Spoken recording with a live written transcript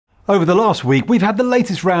Over the last week, we've had the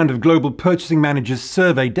latest round of Global Purchasing Managers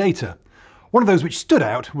survey data. One of those which stood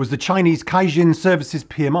out was the Chinese Caixin Services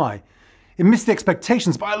PMI. It missed the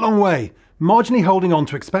expectations by a long way, marginally holding on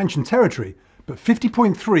to expansion territory, but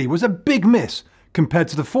 50.3 was a big miss compared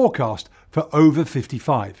to the forecast for over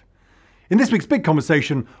 55. In this week's big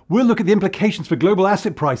conversation, we'll look at the implications for global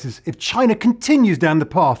asset prices if China continues down the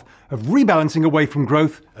path of rebalancing away from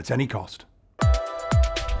growth at any cost.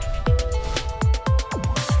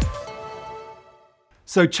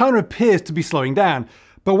 So China appears to be slowing down,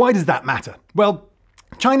 but why does that matter? Well,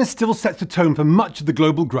 China still sets the tone for much of the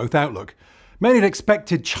global growth outlook. Many had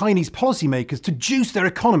expected Chinese policymakers to juice their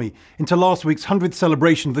economy into last week's 100th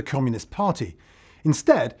celebration of the Communist Party.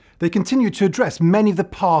 Instead, they continue to address many of the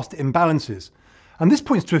past imbalances. And this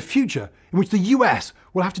points to a future in which the US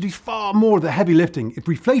will have to do far more of the heavy lifting if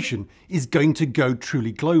reflation is going to go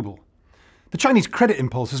truly global. The Chinese credit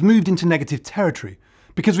impulse has moved into negative territory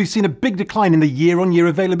because we've seen a big decline in the year-on-year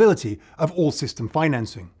availability of all system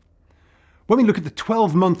financing. When we look at the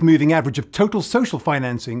 12-month moving average of total social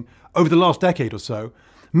financing over the last decade or so,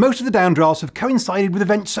 most of the downdrafts have coincided with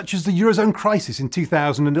events such as the Eurozone crisis in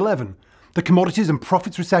 2011, the commodities and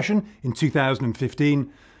profits recession in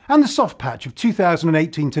 2015, and the soft patch of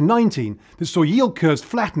 2018 to 19 that saw yield curves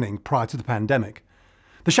flattening prior to the pandemic.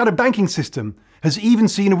 The shadow banking system has even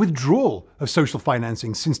seen a withdrawal of social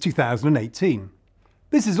financing since 2018.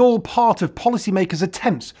 This is all part of policymakers'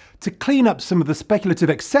 attempts to clean up some of the speculative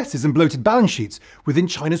excesses and bloated balance sheets within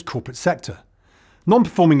China's corporate sector.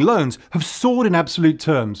 Non-performing loans have soared in absolute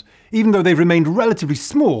terms, even though they've remained relatively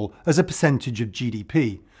small as a percentage of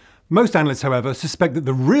GDP. Most analysts, however, suspect that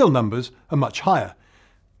the real numbers are much higher.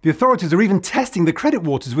 The authorities are even testing the credit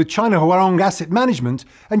waters with China Huarong Asset Management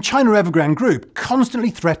and China Evergrande Group constantly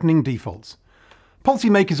threatening defaults.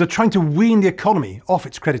 Policymakers are trying to wean the economy off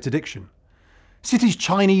its credit addiction. Citi's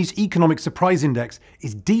Chinese Economic Surprise Index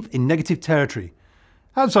is deep in negative territory.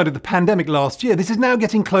 Outside of the pandemic last year, this is now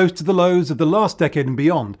getting close to the lows of the last decade and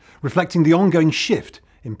beyond, reflecting the ongoing shift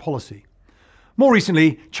in policy. More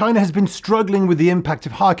recently, China has been struggling with the impact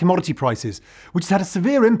of higher commodity prices, which has had a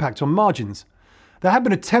severe impact on margins. There have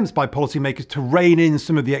been attempts by policymakers to rein in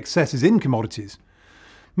some of the excesses in commodities.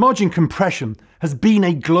 Margin compression has been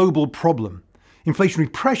a global problem.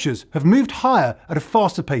 Inflationary pressures have moved higher at a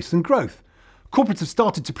faster pace than growth. Corporates have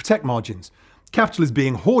started to protect margins. Capital is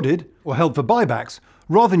being hoarded or held for buybacks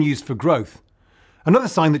rather than used for growth. Another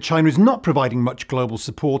sign that China is not providing much global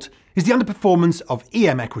support is the underperformance of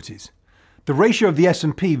EM equities. The ratio of the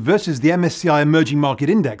S&P versus the MSCI Emerging Market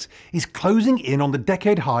Index is closing in on the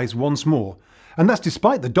decade highs once more, and that's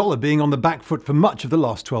despite the dollar being on the back foot for much of the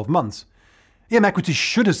last 12 months. EM equities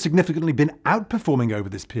should have significantly been outperforming over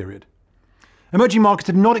this period. Emerging markets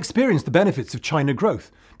have not experienced the benefits of China growth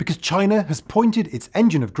because China has pointed its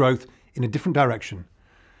engine of growth in a different direction.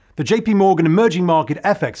 The JP Morgan Emerging Market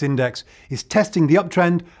FX Index is testing the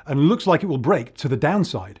uptrend and looks like it will break to the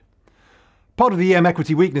downside. Part of the EM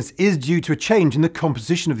equity weakness is due to a change in the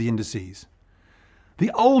composition of the indices. The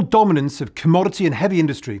old dominance of commodity and heavy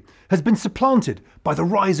industry has been supplanted by the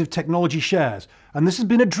rise of technology shares, and this has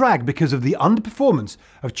been a drag because of the underperformance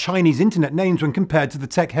of Chinese internet names when compared to the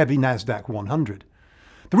tech-heavy Nasdaq 100.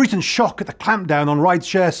 The recent shock at the clampdown on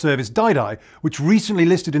rideshare service Didi, which recently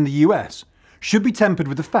listed in the US, should be tempered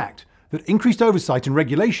with the fact that increased oversight and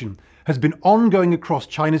regulation has been ongoing across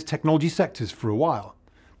China's technology sectors for a while,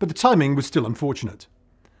 but the timing was still unfortunate.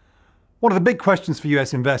 One of the big questions for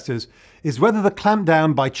US investors is whether the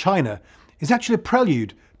clampdown by China is actually a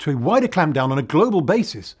prelude to a wider clampdown on a global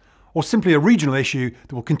basis, or simply a regional issue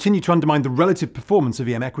that will continue to undermine the relative performance of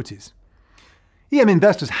EM equities. EM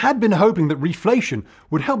investors had been hoping that reflation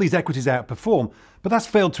would help these equities outperform, but that's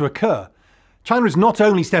failed to occur. China is not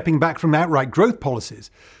only stepping back from outright growth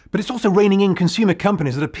policies, but it's also reining in consumer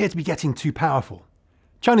companies that appear to be getting too powerful.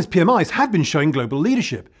 China's PMIs have been showing global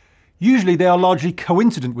leadership. Usually they are largely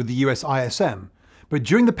coincident with the US ISM, but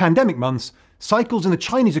during the pandemic months, cycles in the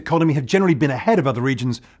Chinese economy have generally been ahead of other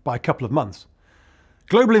regions by a couple of months.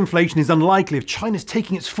 Global inflation is unlikely if China's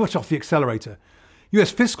taking its foot off the accelerator. US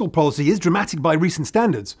fiscal policy is dramatic by recent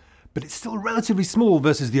standards, but it's still relatively small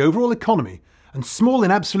versus the overall economy, and small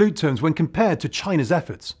in absolute terms when compared to China's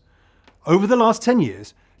efforts. Over the last 10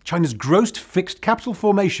 years, China's gross fixed capital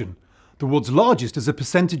formation, the world's largest as a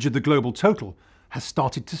percentage of the global total, has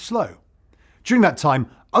started to slow. During that time,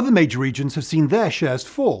 other major regions have seen their shares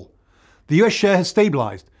fall. The US share has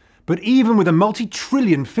stabilised, but even with a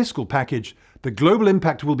multi-trillion fiscal package, the global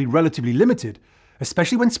impact will be relatively limited,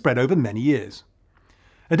 especially when spread over many years.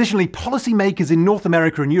 Additionally, policymakers in North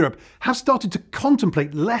America and Europe have started to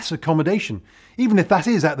contemplate less accommodation, even if that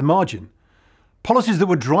is at the margin. Policies that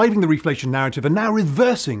were driving the reflation narrative are now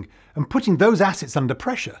reversing and putting those assets under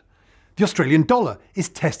pressure. The Australian dollar is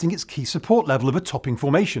testing its key support level of a topping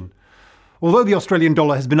formation. Although the Australian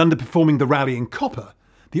dollar has been underperforming the rally in copper,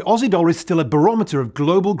 the Aussie dollar is still a barometer of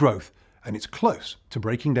global growth, and it's close to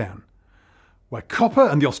breaking down. Where copper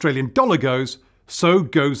and the Australian dollar goes, so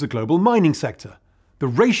goes the global mining sector. The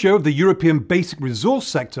ratio of the European basic resource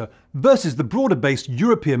sector versus the broader-based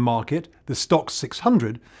European market, the Stoxx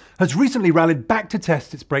 600, has recently rallied back to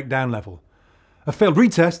test its breakdown level. A failed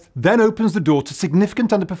retest then opens the door to significant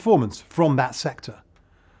underperformance from that sector.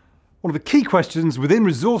 One of the key questions within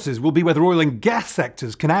resources will be whether oil and gas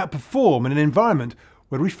sectors can outperform in an environment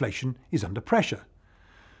where reflation is under pressure.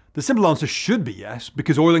 The simple answer should be yes,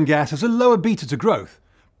 because oil and gas has a lower beta to growth,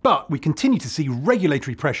 but we continue to see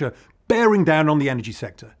regulatory pressure bearing down on the energy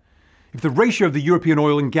sector. If the ratio of the European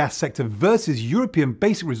oil and gas sector versus European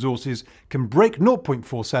basic resources can break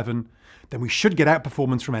 0.47, then we should get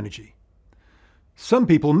outperformance from energy. Some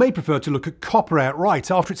people may prefer to look at copper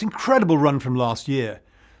outright after its incredible run from last year.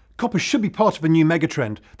 Copper should be part of a new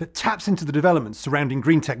megatrend that taps into the developments surrounding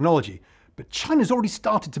green technology, but China's already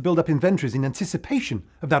started to build up inventories in anticipation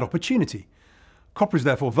of that opportunity. Copper is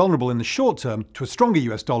therefore vulnerable in the short term to a stronger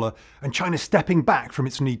US dollar, and China stepping back from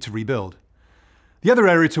its need to rebuild. The other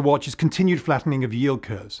area to watch is continued flattening of yield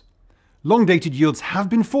curves. Long-dated yields have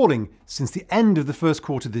been falling since the end of the first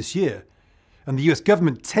quarter this year, and the US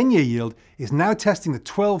government 10-year yield is now testing the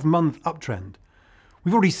 12-month uptrend.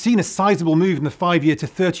 We've already seen a sizable move in the 5-year to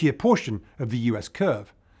 30-year portion of the US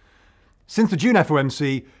curve. Since the June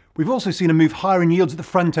FOMC, we've also seen a move higher in yields at the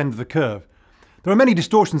front end of the curve. There are many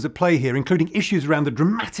distortions at play here, including issues around the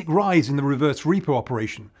dramatic rise in the reverse repo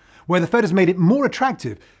operation, where the Fed has made it more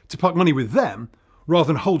attractive to park money with them rather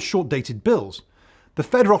than hold short-dated bills. The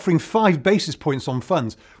Fed are offering 5 basis points on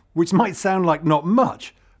funds, which might sound like not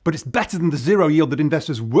much, but it's better than the zero yield that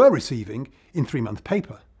investors were receiving in 3-month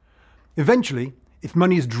paper. Eventually, if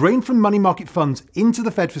money is drained from money market funds into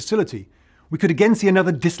the Fed facility, we could again see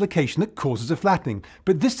another dislocation that causes a flattening,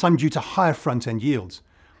 but this time due to higher front-end yields.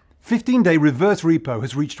 15-day reverse repo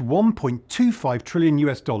has reached $1.25 trillion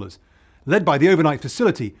US dollars, led by the overnight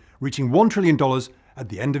facility reaching $1 trillion at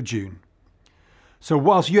the end of June. So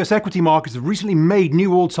whilst US equity markets have recently made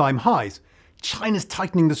new all-time highs, China's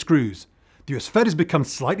tightening the screws. The US Fed has become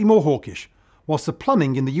slightly more hawkish, whilst the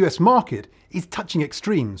plumbing in the US market is touching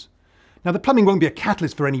extremes. Now, the plumbing won't be a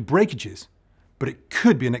catalyst for any breakages, but it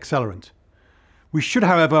could be an accelerant. We should,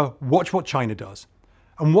 however, watch what China does,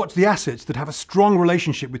 and watch the assets that have a strong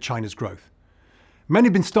relationship with China's growth. Many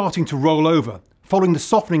have been starting to roll over, following the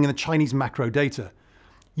softening in the Chinese macro data.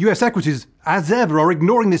 US equities, as ever, are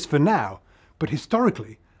ignoring this for now, but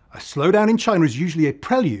historically, a slowdown in China is usually a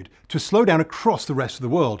prelude to a slowdown across the rest of the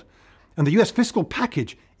world, and the US fiscal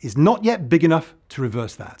package is not yet big enough to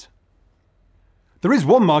reverse that. There is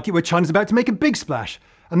one market where China's about to make a big splash,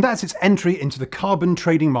 and that's its entry into the carbon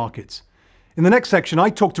trading markets. In the next section, I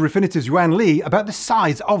talk to Refinitiv's Yuan Li about the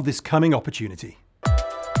size of this coming opportunity.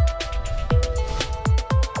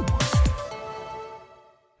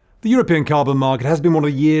 The European carbon market has been one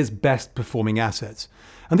of the year's best performing assets.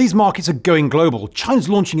 And these markets are going global. China's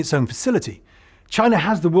launching its own facility. China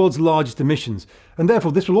has the world's largest emissions, and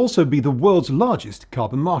therefore this will also be the world's largest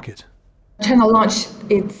carbon market. China launched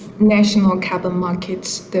its national carbon market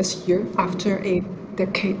this year after a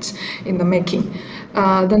decade in the making.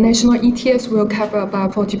 The national ETS will cover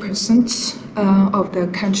about 40% of the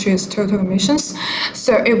country's total emissions,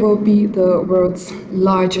 so it will be the world's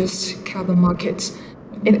largest carbon market.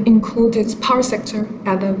 It included power sector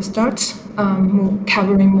at the start,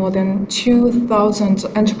 covering more than 2,000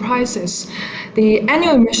 enterprises. The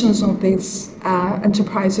annual emissions of these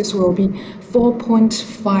enterprises will be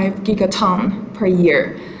 4.5 gigaton per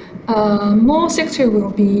year. More sector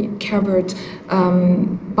will be covered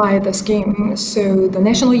by the scheme, so the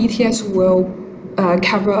national ETS will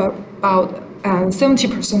cover about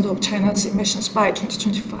 70% of China's emissions by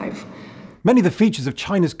 2025. Many of the features of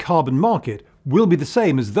China's carbon market will be the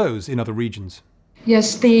same as those in other regions.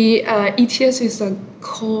 Yes, the ETS is a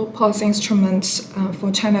core policy instrument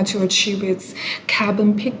for China to achieve its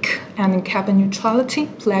carbon peak and carbon neutrality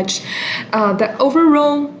pledge. The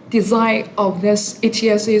overall design of this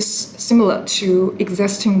ETS is similar to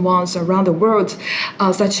existing ones around the world,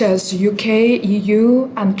 such as UK,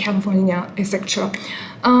 EU, and California, etc.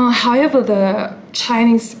 However, the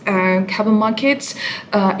Chinese carbon market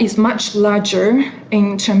is much larger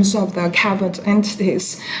in terms of the covered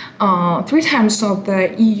entities, 3 times of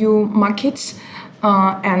the EU market,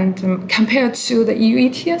 and compared to the EU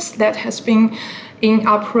ETS that has been in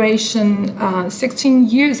operation 16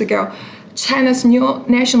 years ago, China's new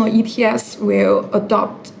national ETS will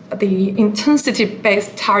adopt the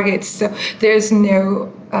intensity-based targets, so there's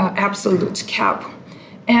no absolute cap.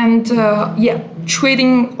 And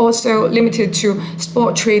trading also limited to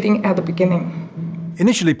spot trading at the beginning.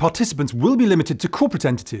 Initially, participants will be limited to corporate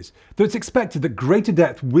entities, though it's expected that greater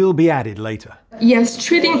depth will be added later. Yes,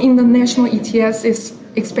 trading in the national ETS is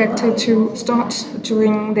expected to start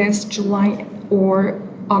during this July or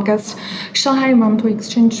August. Shanghai Environmental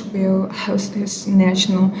Exchange will host this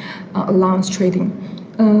national allowance trading.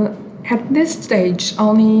 At this stage,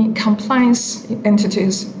 only compliance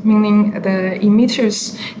entities, meaning the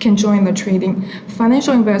emitters, can join the trading.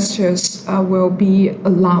 Financial investors will be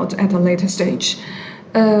allowed at a later stage.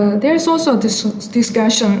 There is also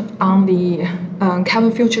discussion on the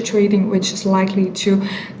carbon future trading, which is likely to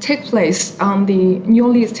take place on the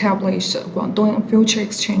newly established Guangdong Future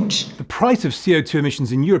Exchange. The price of CO2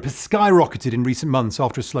 emissions in Europe has skyrocketed in recent months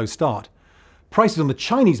after a slow start. Prices on the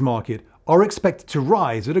Chinese market are expected to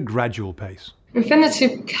rise at a gradual pace.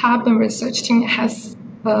 Refinitiv carbon research team has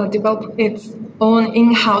developed its own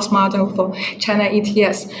in-house model for China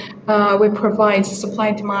ETS. We provide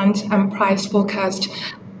supply, demand, and price forecast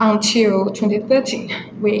until 2030.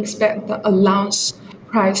 We expect the allowance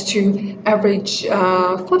price to average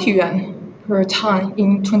 40 yuan per ton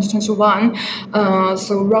in 2021,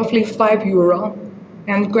 so roughly €5,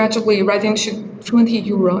 and gradually rising to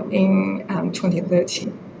 €20 in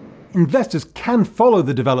 2030. Investors can follow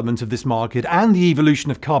the development of this market and the evolution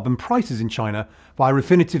of carbon prices in China via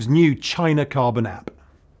Refinitiv's new China Carbon app.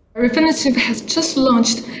 Refinitiv has just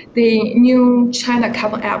launched the new China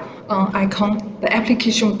Carbon app icon. The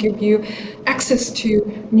application will give you access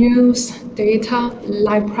to news, data,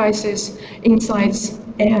 live prices, insights,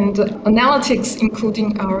 and analytics,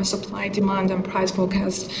 including our supply, demand, and price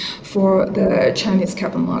forecast for the Chinese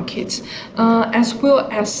carbon market, as well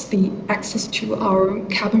as the access to our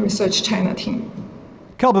carbon research China team.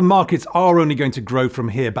 Carbon markets are only going to grow from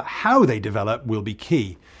here, but how they develop will be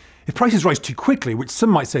key. If prices rise too quickly, which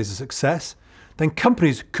some might say is a success, then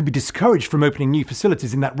companies could be discouraged from opening new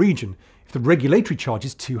facilities in that region if the regulatory charge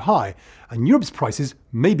is too high, and Europe's prices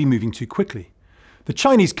may be moving too quickly. The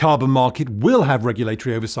Chinese carbon market will have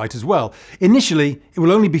regulatory oversight as well. Initially, it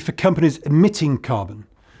will only be for companies emitting carbon.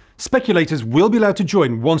 Speculators will be allowed to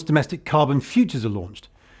join once domestic carbon futures are launched.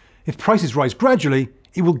 If prices rise gradually,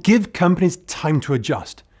 it will give companies time to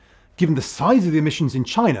adjust. Given the size of the emissions in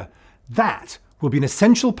China, that will be an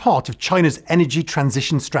essential part of China's energy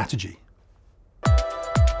transition strategy.